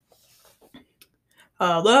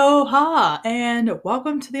Aloha and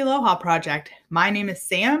welcome to the Aloha Project. My name is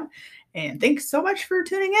Sam and thanks so much for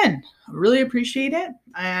tuning in. I really appreciate it.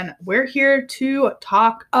 And we're here to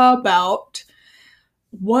talk about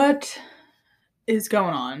what is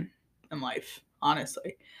going on in life,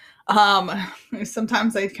 honestly. Um,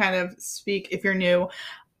 Sometimes I kind of speak, if you're new,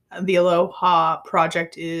 the Aloha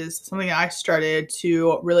Project is something I started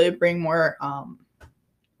to really bring more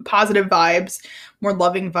positive vibes, more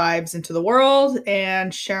loving vibes into the world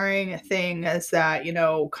and sharing things that,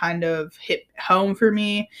 kind of hit home for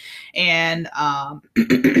me and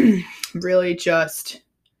really just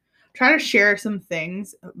try to share some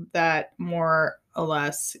things that more or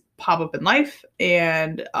less pop up in life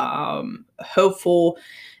and hopeful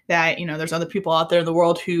that there's other people out there in the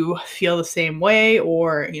world who feel the same way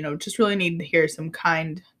or just really need to hear some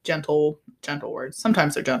kind gentle words.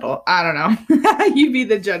 Sometimes they're gentle, I don't know. You be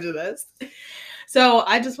the judge of this. So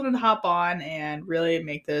I just wanted to hop on and really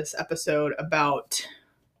make this episode about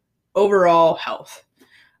overall health.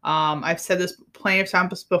 I've said this plenty of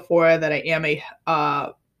times before that I am a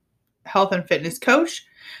health and fitness coach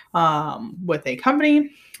with a company,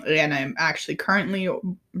 and I'm actually currently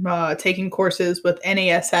taking courses with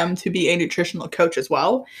NASM to be a nutritional coach as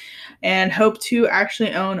well, and hope to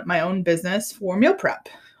actually own my own business for meal prep.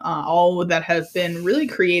 All that has been really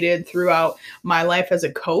created throughout my life as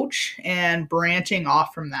a coach and branching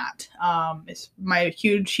off from that. It's my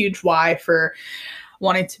huge why for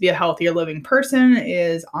wanting to be a healthier living person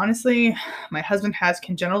is honestly, my husband has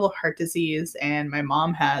congenital heart disease and my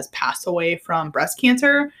mom has passed away from breast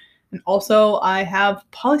cancer. And also I have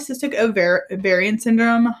polycystic ovarian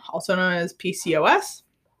syndrome, also known as PCOS.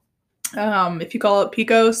 If you call it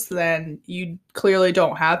PCOS, then you clearly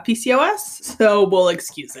don't have PCOS, so we'll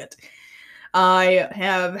excuse it. I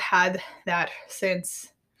have had that since,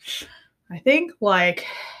 I think, I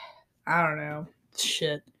don't know,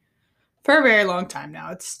 for a very long time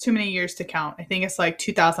now. It's too many years to count. I think it's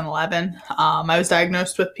 2011. I was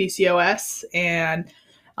diagnosed with PCOS, and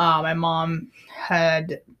my mom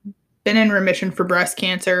had been in remission for breast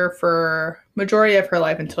cancer for majority of her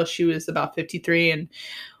life until she was about 53 and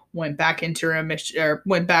went back into remission or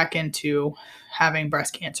went back into having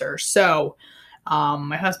breast cancer. So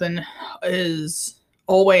my husband is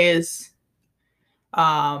always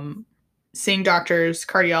seeing doctors,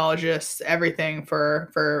 cardiologists, everything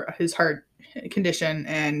for his heart condition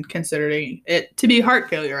and considering it to be heart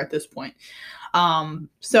failure at this point.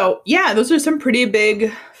 So yeah, those are some pretty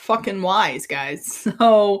big fucking whys, guys.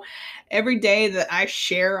 So every day that I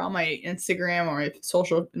share on my Instagram or my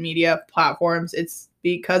social media platforms, it's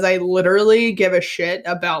because I literally give a shit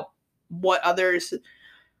about what others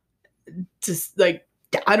just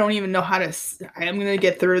I don't even know how to. I am going to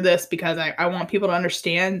get through this because I want people to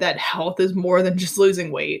understand that health is more than just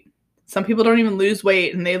losing weight. Some people don't even lose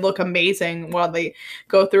weight and they look amazing while they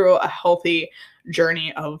go through a healthy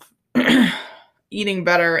journey of eating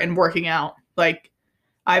better and working out.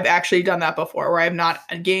 I've actually done that before where I've not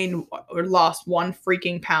gained or lost 1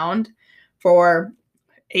 freaking pound for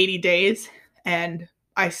 80 days and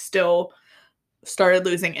I still started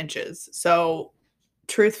losing inches. So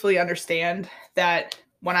truthfully understand that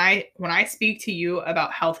when I speak to you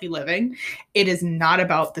about healthy living, it is not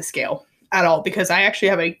about the scale at all, because I actually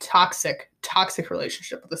have a toxic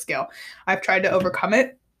relationship with the scale. I've tried to overcome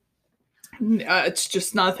it. It's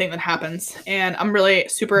just not a thing that happens, and I'm really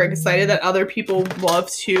super excited that other people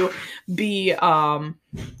love to be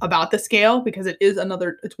about the scale, because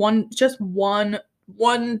it's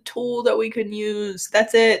one tool that we can use.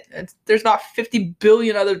 That's it. There's not 50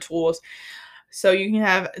 billion other tools. So you can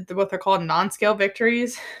have what they're called non-scale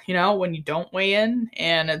victories, when you don't weigh in,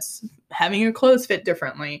 and it's having your clothes fit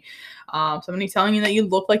differently. Somebody telling you that you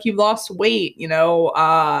look like you've lost weight, what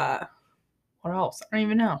else? I don't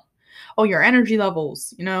even know. Oh, your energy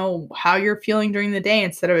levels, how you're feeling during the day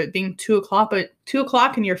instead of it being 2:00, but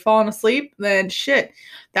 2:00 and you're falling asleep, then shit,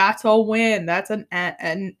 that's a win. That's a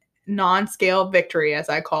non-scale victory, as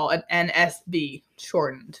I call it, NSV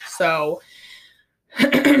shortened. So,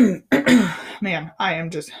 man, I am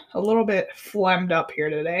just a little bit phlegmed up here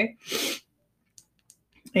today.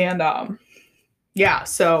 And, yeah,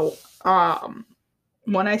 so,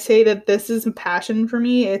 when I say that this is a passion for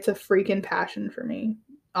me, it's a freaking passion for me.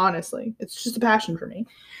 Honestly, it's just a passion for me.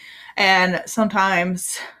 And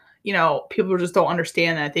sometimes, people just don't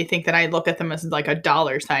understand that. They think that I look at them as like a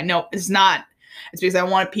dollar sign. No, it's not. It's because I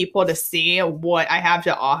want people to see what I have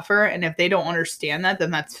to offer. And if they don't understand that, then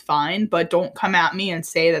that's fine. But don't come at me and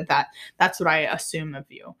say that's what I assume of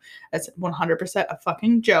you. That's 100% a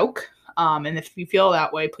fucking joke. And if you feel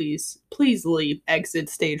that way, please leave, exit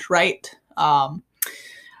stage right.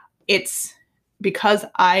 It's because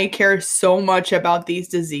I care so much about these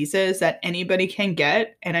diseases that anybody can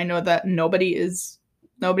get, and I know that nobody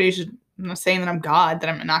should. I'm not saying that I'm God, that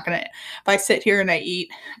I'm not gonna. If I sit here and I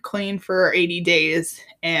eat clean for 80 days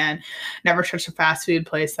and never touch a fast food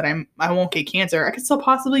place, that I won't get cancer. I could still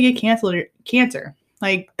possibly get cancer.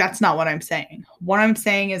 Like, that's not what I'm saying. What I'm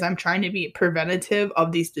saying is I'm trying to be preventative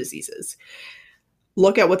of these diseases.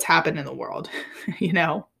 Look at what's happened in the world. you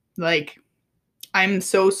know, like, I'm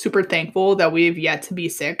so super thankful that we've yet to be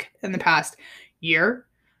sick in the past year,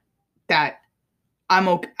 that I'm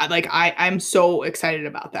okay. Like, I'm so excited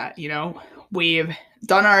about that. We've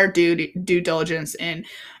done our due diligence in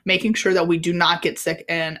making sure that we do not get sick,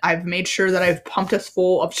 and I've made sure that I've pumped us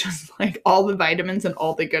full of just like all the vitamins and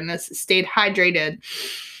all the goodness, stayed hydrated.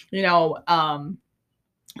 You know,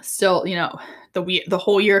 Still, the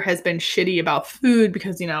whole year has been shitty about food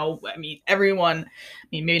because, everyone,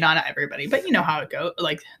 maybe not everybody, but you know how it goes.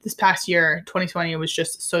 Like, this past year, 2020, was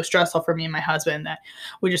just so stressful for me and my husband that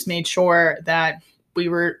we just made sure that we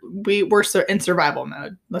were in survival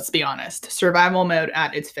mode. Let's be honest, survival mode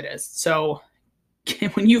at its fittest. So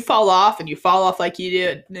when you fall off, and you fall off like you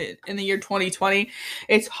did in the year 2020,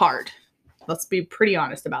 it's hard. Let's be pretty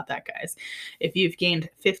honest about that, guys. If you've gained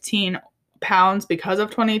 15 pounds because of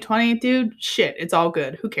 2020, dude, shit, it's all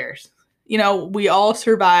good. Who cares? We all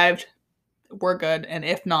survived. We're good. And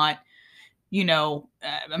if not, not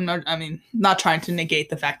trying to negate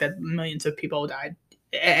the fact that millions of people died.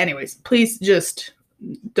 Anyways, please just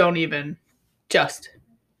don't even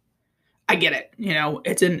I get it.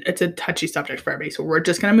 It's a touchy subject for everybody, so we're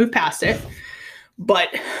just going to move past it. But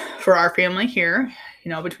for our family here,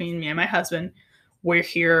 between me and my husband, we're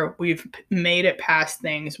here. We've made it past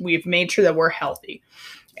things. We've made sure that we're healthy.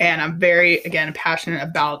 And I'm very, again, passionate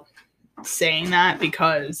about saying that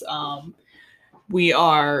because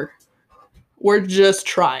we're just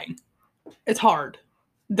trying. It's hard.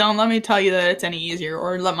 Don't let me tell you that it's any easier,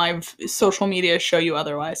 or let my social media show you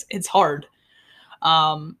otherwise. It's hard.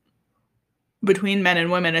 Between men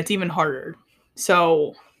and women, it's even harder.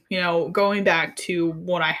 So, going back to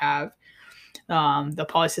what I have, the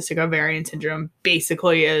polycystic ovarian syndrome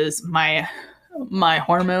basically is my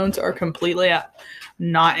hormones are completely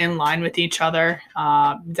not in line with each other.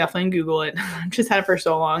 Definitely Google it. I've just had it for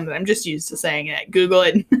so long that I'm just used to saying it. Google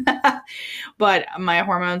it. But my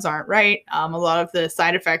hormones aren't right. A lot of the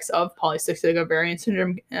side effects of polycystic ovarian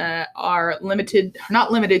syndrome are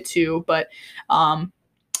not limited to, but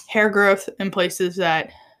hair growth in places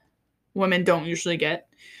that women don't usually get,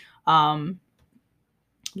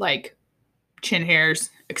 like chin hairs,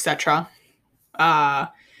 etc.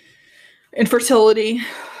 Infertility,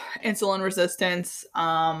 insulin resistance,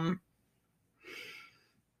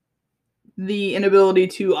 the inability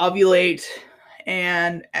to ovulate,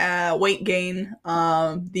 and weight gain,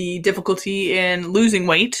 the difficulty in losing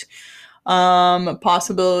weight,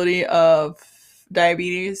 possibility of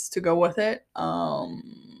diabetes to go with it.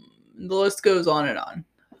 The list goes on and on.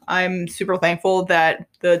 I'm super thankful that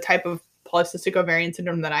the type of polycystic ovarian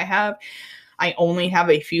syndrome that I have, I only have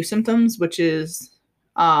a few symptoms, which is,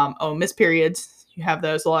 missed periods. You have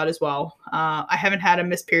those a lot as well. I haven't had a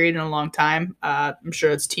missed period in a long time. I'm sure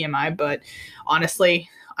it's TMI, but honestly,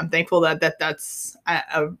 I'm thankful that's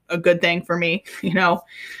a good thing for me.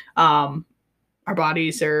 Our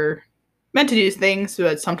bodies are meant to do things,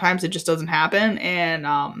 but sometimes it just doesn't happen.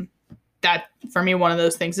 And that, for me, one of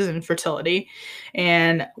those things is infertility.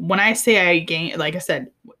 And when I say I gain, like I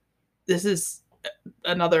said, this is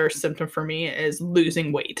another symptom for me, is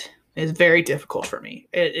losing weight. It's very difficult for me.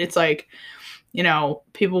 It's like,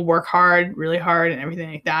 people work hard, really hard, and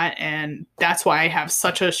everything like that. And that's why I have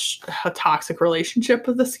such a toxic relationship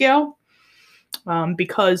with the scale,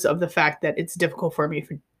 because of the fact that it's difficult for me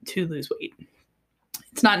to lose weight.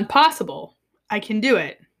 It's not impossible. I can do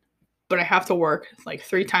it, but I have to work like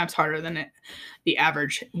 3 times harder than the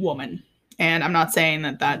average woman. And I'm not saying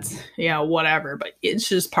that that's, whatever, but it's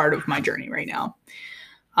just part of my journey right now.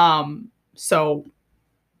 So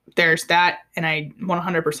there's that. And I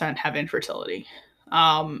 100% have infertility.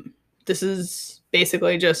 This is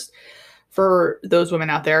basically just for those women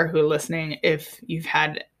out there who are listening. If you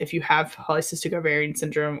have polycystic ovarian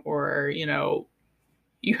syndrome, or,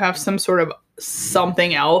 you have some sort of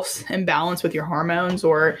something else imbalance with your hormones,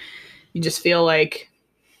 or you just feel like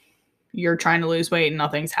you're trying to lose weight and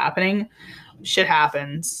nothing's happening, shit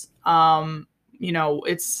happens.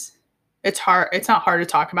 It's hard. It's not hard to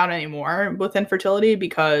talk about anymore with infertility,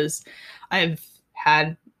 because I've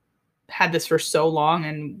had this for so long,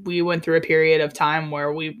 and we went through a period of time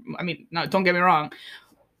where don't get me wrong,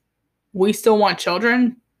 we still want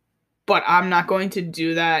children, but I'm not going to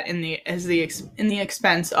do that in the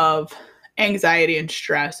expense of anxiety and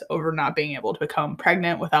stress over not being able to become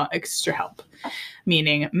pregnant without extra help,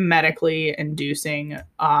 meaning medically inducing,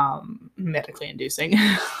 I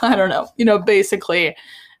don't know, basically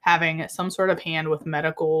having some sort of hand with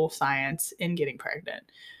medical science in getting pregnant.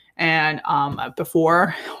 And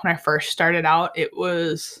before, when I first started out, it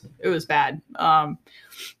was bad. I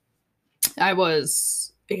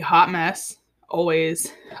was a hot mess,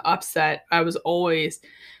 always upset. I was always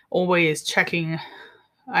checking.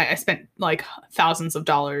 I spent like thousands of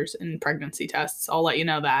dollars in pregnancy tests. I'll let you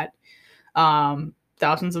know that.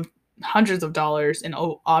 Hundreds of dollars in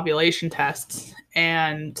ovulation tests.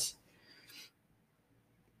 And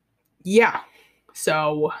yeah,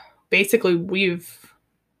 so basically we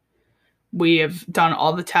have done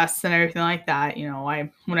all the tests and everything like that.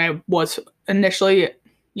 When I was initially,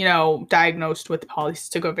 diagnosed with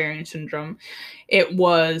polycystic ovarian syndrome, it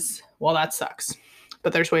was, well, that sucks,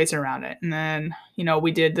 but there's ways around it. And then,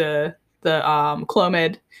 we did the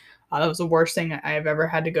Clomid. That was the worst thing I've ever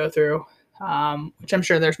had to go through, which I'm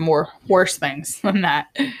sure there's more worse things than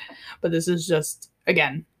that. But this is just,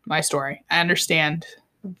 again, my story. I understand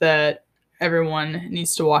that everyone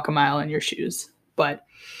needs to walk a mile in your shoes, but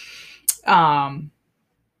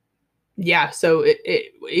yeah, so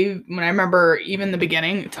when I remember even the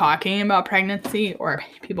beginning talking about pregnancy or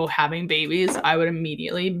people having babies, I would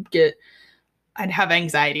immediately I'd have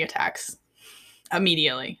anxiety attacks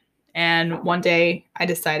immediately. And one day I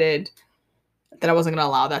decided that I wasn't going to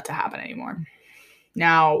allow that to happen anymore.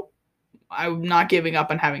 Now, I'm not giving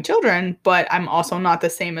up on having children, but I'm also not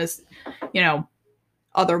the same as,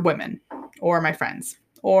 other women or my friends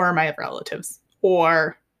or my relatives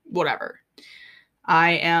or whatever.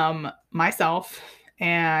 I am myself,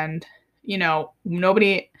 and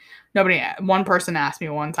nobody, one person asked me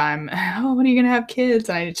one time, oh, when are you gonna have kids?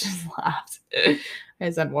 And I just laughed. I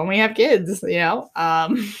said, when we have kids, because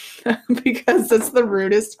that's the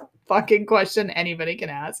rudest fucking question anybody can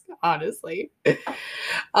ask, honestly.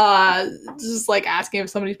 Just like asking if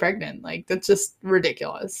somebody's pregnant, like that's just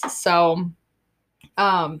ridiculous. So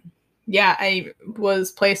yeah, I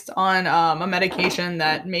was placed on a medication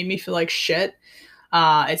that made me feel like shit.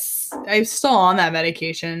 I'm still on that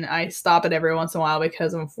medication. I stop it every once in a while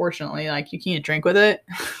because unfortunately, like, you can't drink with it.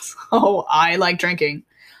 So I like drinking.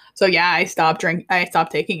 So yeah, I stopped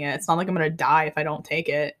taking it. It's not like I'm gonna die if I don't take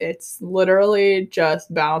it. It's literally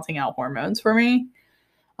just balancing out hormones for me.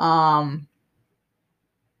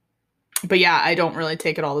 But yeah, I don't really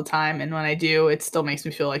take it all the time. And when I do, it still makes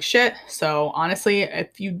me feel like shit. So honestly,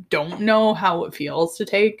 if you don't know how it feels to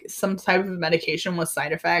take some type of medication with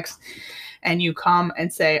side effects and you come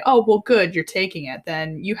and say, oh, well, good, you're taking it,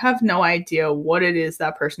 then you have no idea what it is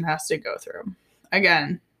that person has to go through.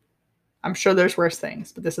 Again, I'm sure there's worse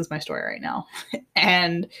things, but this is my story right now.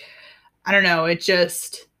 And I don't know,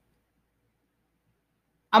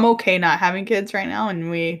 I'm okay not having kids right now, and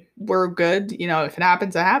we're good. If it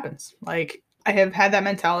happens, it happens. Like, I have had that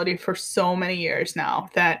mentality for so many years now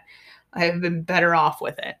that I have been better off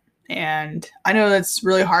with it. And I know that's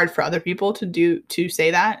really hard for other people to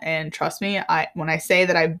say that. And trust me, when I say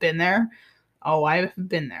that I've been there, I've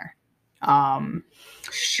been there.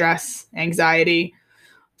 Stress, anxiety,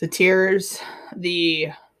 the tears,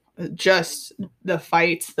 the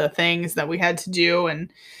fights, the things that we had to do,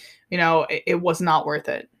 and it was not worth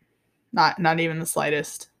it. Not even the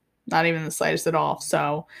slightest. Not even the slightest at all.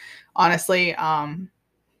 So honestly,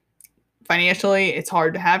 financially, it's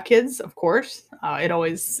hard to have kids, of course.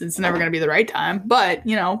 It's never going to be the right time. But,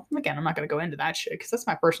 again, I'm not going to go into that shit because that's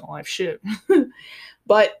my personal life shit.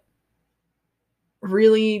 But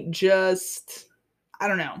really just, I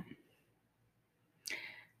don't know.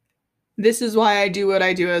 This is why I do what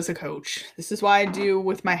I do as a coach. This is why I do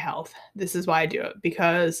with my health. This is why I do it,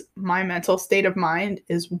 because my mental state of mind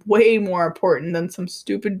is way more important than some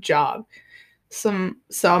stupid job, some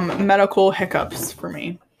medical hiccups for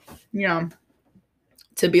me.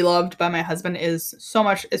 To be loved by my husband is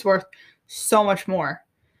worth so much more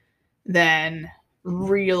than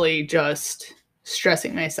really just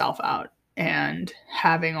stressing myself out and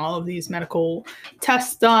having all of these medical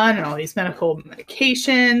tests done and all these medical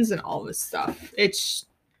medications and all this stuff. It's,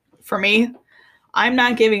 for me, I'm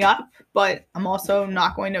not giving up, but I'm also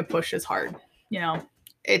not going to push as hard.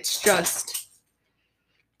 It's just,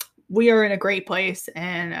 we are in a great place.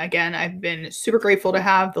 And again, I've been super grateful to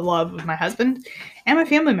have the love of my husband and my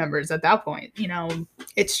family members at that point.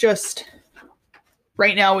 It's just,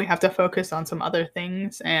 right now we have to focus on some other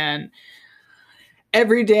things, and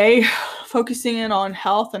every day focusing in on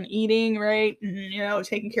health and eating right, and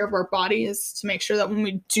taking care of our bodies to make sure that when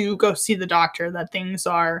we do go see the doctor, that things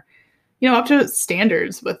are up to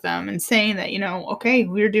standards with them and saying that, okay,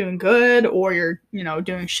 we're doing good or you're,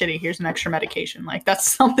 doing shitty. Here's an extra medication. Like,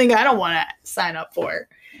 that's something I don't want to sign up for.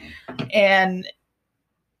 And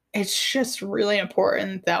it's just really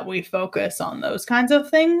important that we focus on those kinds of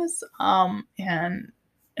things, and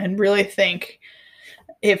really think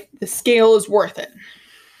if the scale is worth it.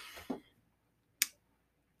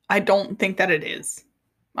 I don't think that it is,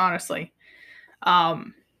 honestly.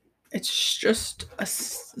 It's just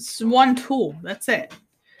it's one tool. That's it.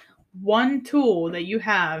 One tool that you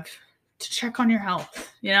have to check on your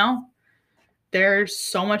health. There's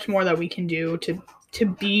so much more that we can do to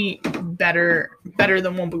be better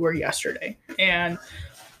than what we were yesterday. And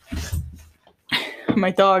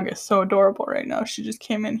my dog is so adorable right now. She just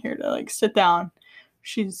came in here to like sit down.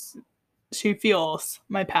 She feels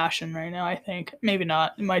my passion right now, I think. Maybe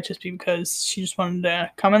not. It might just be because she just wanted to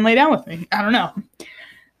come and lay down with me. I don't know.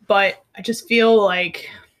 But I just feel like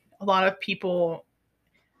a lot of people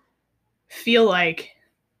feel like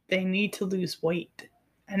they need to lose weight.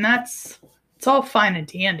 And it's all fine and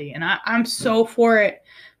dandy. And I'm so for it.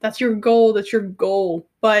 That's your goal. That's your goal.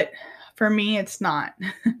 But for me, it's not.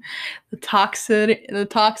 The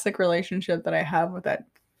toxic relationship that I have with that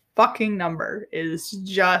fucking number is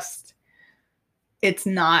just, it's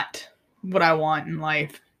not what I want in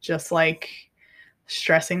life. Just like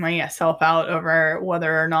stressing myself out over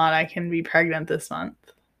whether or not I can be pregnant this month,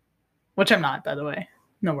 which I'm not, by the way.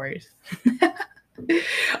 No worries.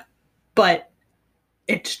 But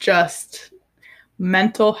it's just,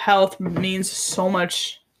 mental health means so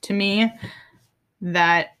much to me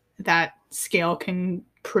that scale can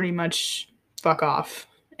pretty much fuck off.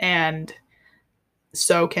 And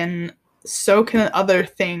so can other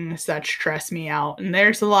things that stress me out. And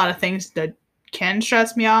there's a lot of things that can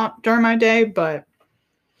stress me out during my day, but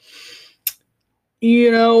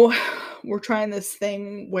we're trying this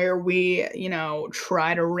thing where we,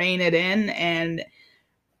 try to rein it in and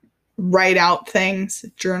write out things.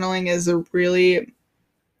 Journaling is really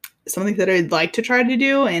something that I'd like to try to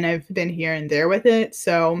do, and I've been here and there with it.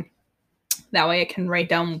 So that way I can write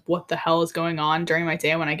down what the hell is going on during my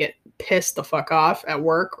day when I get pissed the fuck off at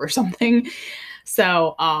work or something.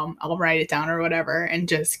 So I'll write it down or whatever and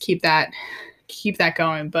just keep that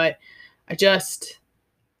going. But I just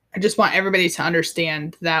want everybody to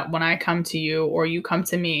understand that when I come to you or you come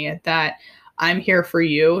to me, that I'm here for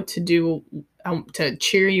you to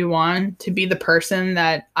cheer you on, to be the person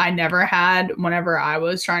that I never had whenever I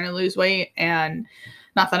was trying to lose weight. And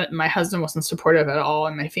not that my husband wasn't supportive at all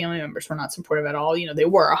and my family members were not supportive at all. They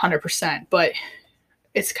were 100%, but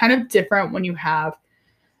it's kind of different when you have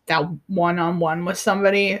that one-on-one with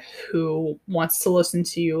somebody who wants to listen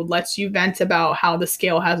to you, lets you vent about how the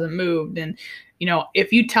scale hasn't moved. And,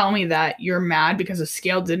 if you tell me that you're mad because the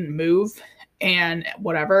scale didn't move and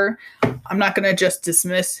whatever, I'm not going to just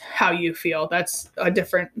dismiss how you feel. That's a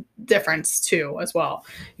difference too, as well.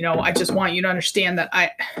 I just want you to understand that I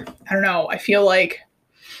don't know. I feel like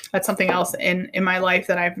that's something else in my life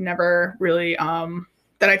that I've never really,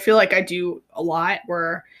 that I feel like I do a lot,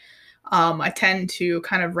 where I tend to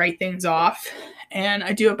kind of write things off, and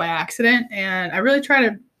I do it by accident. And I really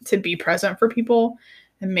try to be present for people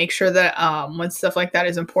and make sure that when stuff like that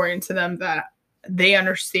is important to them, that they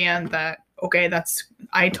understand that, okay,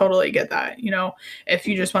 I totally get that. If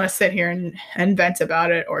you just want to sit here and vent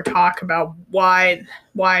about it or talk about why,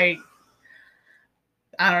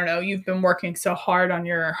 I don't know, you've been working so hard on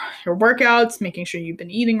your workouts, making sure you've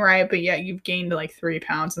been eating right, but yet you've gained like 3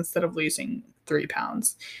 pounds instead of losing 3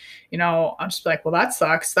 pounds. I'll just be like, well, that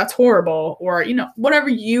sucks. That's horrible. Or, whatever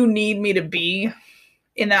you need me to be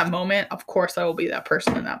in that moment, of course I will be that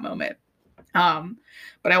person in that moment.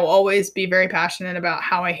 But I will always be very passionate about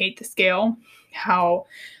how I hate the scale, how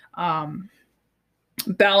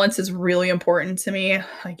balance is really important to me,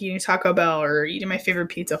 like eating Taco Bell or eating my favorite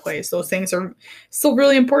pizza place. Those things are still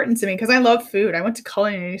really important to me because I love food. I went to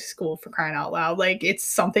culinary school, for crying out loud. Like, it's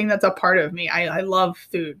something that's a part of me. I love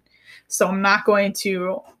food. So I'm not going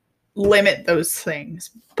to limit those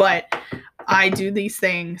things, but I do these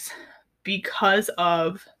things because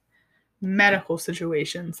of medical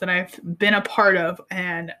situations that I've been a part of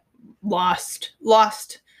and lost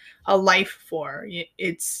a life for.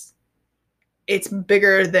 It's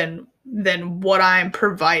bigger than what I'm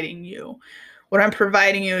providing you. What I'm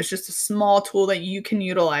providing you is just a small tool that you can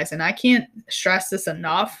utilize. And I can't stress this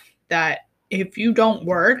enough, that if you don't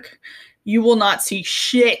work, you will not see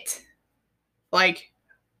shit. Like,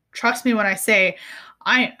 trust me when I say,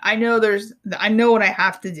 I know what I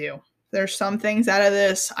have to do. There's some things out of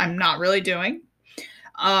this I'm not really doing.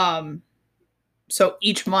 So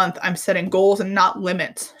each month I'm setting goals and not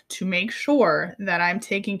limits to make sure that I'm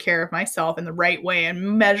taking care of myself in the right way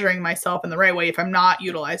and measuring myself in the right way if I'm not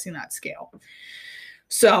utilizing that scale.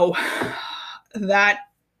 So that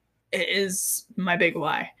is my big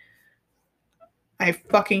why. I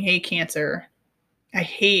fucking hate cancer. I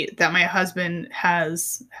hate that my husband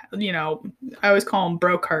has, I always call him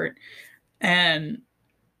broke heart. And,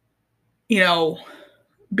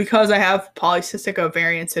 because I have polycystic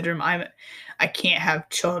ovarian syndrome, I can't have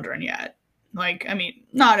children yet.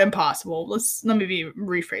 Not impossible. Let me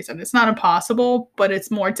rephrase it. It's not impossible, but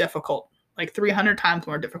it's more difficult, like 300 times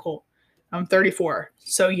more difficult. I'm 34.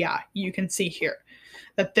 So yeah, you can see here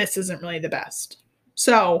that this isn't really the best.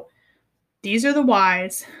 So these are the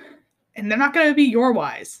whys, and they're not going to be your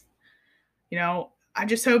whys. I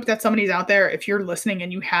just hope that somebody's out there, if you're listening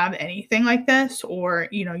and you have anything like this, or,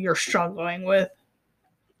 you're struggling with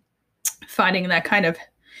finding that kind of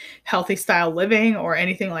healthy style living or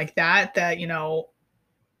anything like that,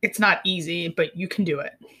 it's not easy, but you can do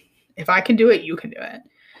it. If I can do it, you can do it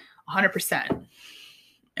 100%.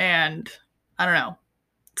 And I don't know.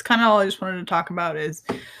 It's kind of all I just wanted to talk about is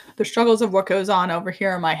the struggles of what goes on over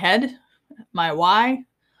here in my head, my why,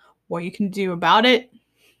 what you can do about it.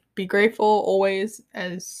 Be grateful always,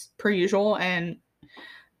 as per usual. And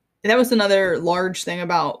that was another large thing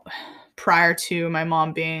about prior to my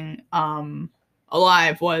mom being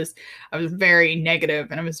alive, was I was very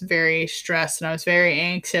negative and I was very stressed and I was very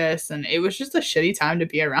anxious, and it was just a shitty time to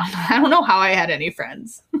be around. I don't know how I had any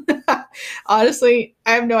friends. Honestly,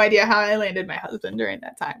 I have no idea how I landed my husband during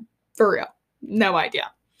that time. For real. No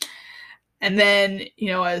idea. And then,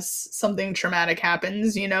 as something traumatic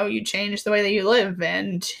happens, you change the way that you live,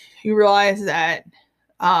 and you realize that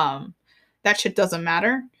that shit doesn't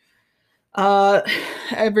matter.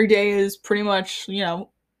 Every day is pretty much,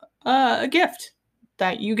 a gift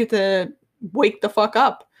that you get to wake the fuck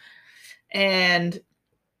up. And,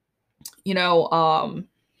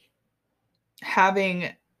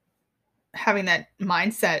 having that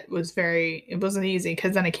mindset it wasn't easy,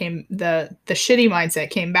 because then the shitty mindset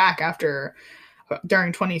came back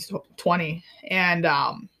during 2020, and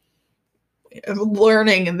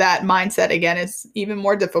learning that mindset again is even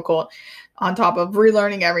more difficult, on top of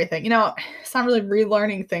relearning everything. It's not really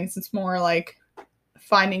relearning things. It's more like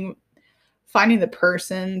finding the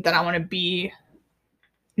person that I want to be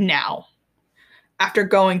now, after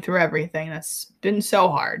going through everything that's been so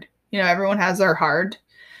hard. Everyone has their hard.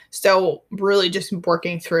 So really just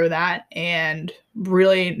working through that and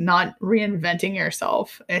really not reinventing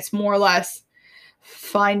yourself. It's more or less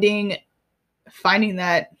finding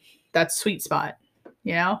that sweet spot,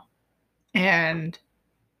 and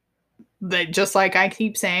just like I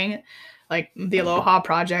keep saying, like the Aloha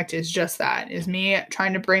Project is just that, is me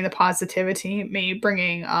trying to bring the positivity, me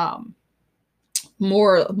bringing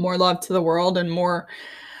more love to the world, and more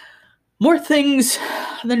things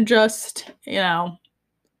than just,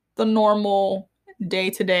 the normal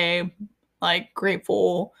day-to-day, like,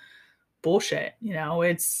 grateful bullshit.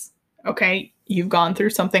 It's okay, you've gone through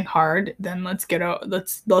something hard, then let's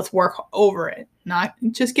work over it. Not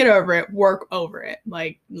just get over it, work over it.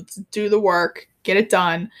 Like, let's do the work, get it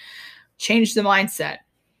done, change the mindset,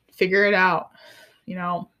 figure it out.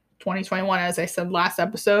 2021, as I said last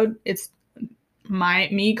episode, it's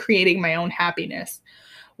me creating my own happiness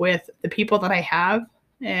with the people that I have,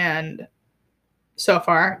 and so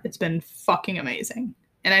far it's been fucking amazing.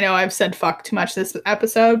 And I know I've said fuck too much this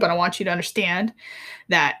episode, but I want you to understand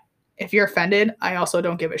that if you're offended, I also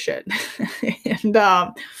don't give a shit. And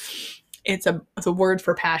it's a word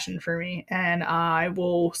for passion for me, and I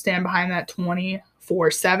will stand behind that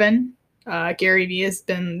 24/7. Gary Vee has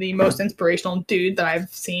been the most inspirational dude that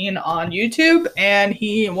I've seen on YouTube, and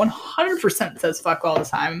he 100% says fuck all the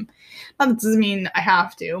time. That doesn't mean I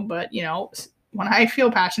have to, but when I feel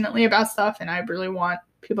passionately about stuff and I really want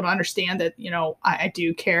people to understand that, I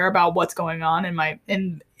do care about what's going on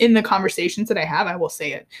in the conversations that I have, I will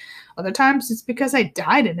say it. Other times it's because I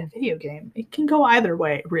died in a video game. It can go either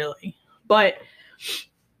way, really. But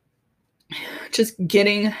just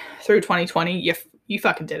getting through 2020, you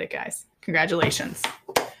fucking did it, guys. Congratulations.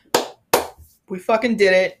 We fucking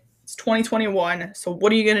did it. It's 2021. So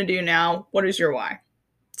what are you going to do now? What is your why?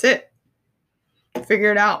 That's it.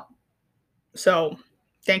 Figure it out. So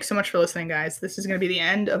thanks so much for listening, guys. This is going to be the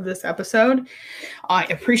end of this episode. I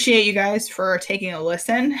appreciate you guys for taking a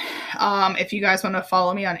listen. If you guys want to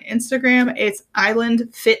follow me on Instagram, it's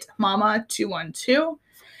IslandFitMama212.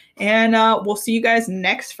 And we'll see you guys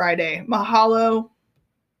next Friday. Mahalo.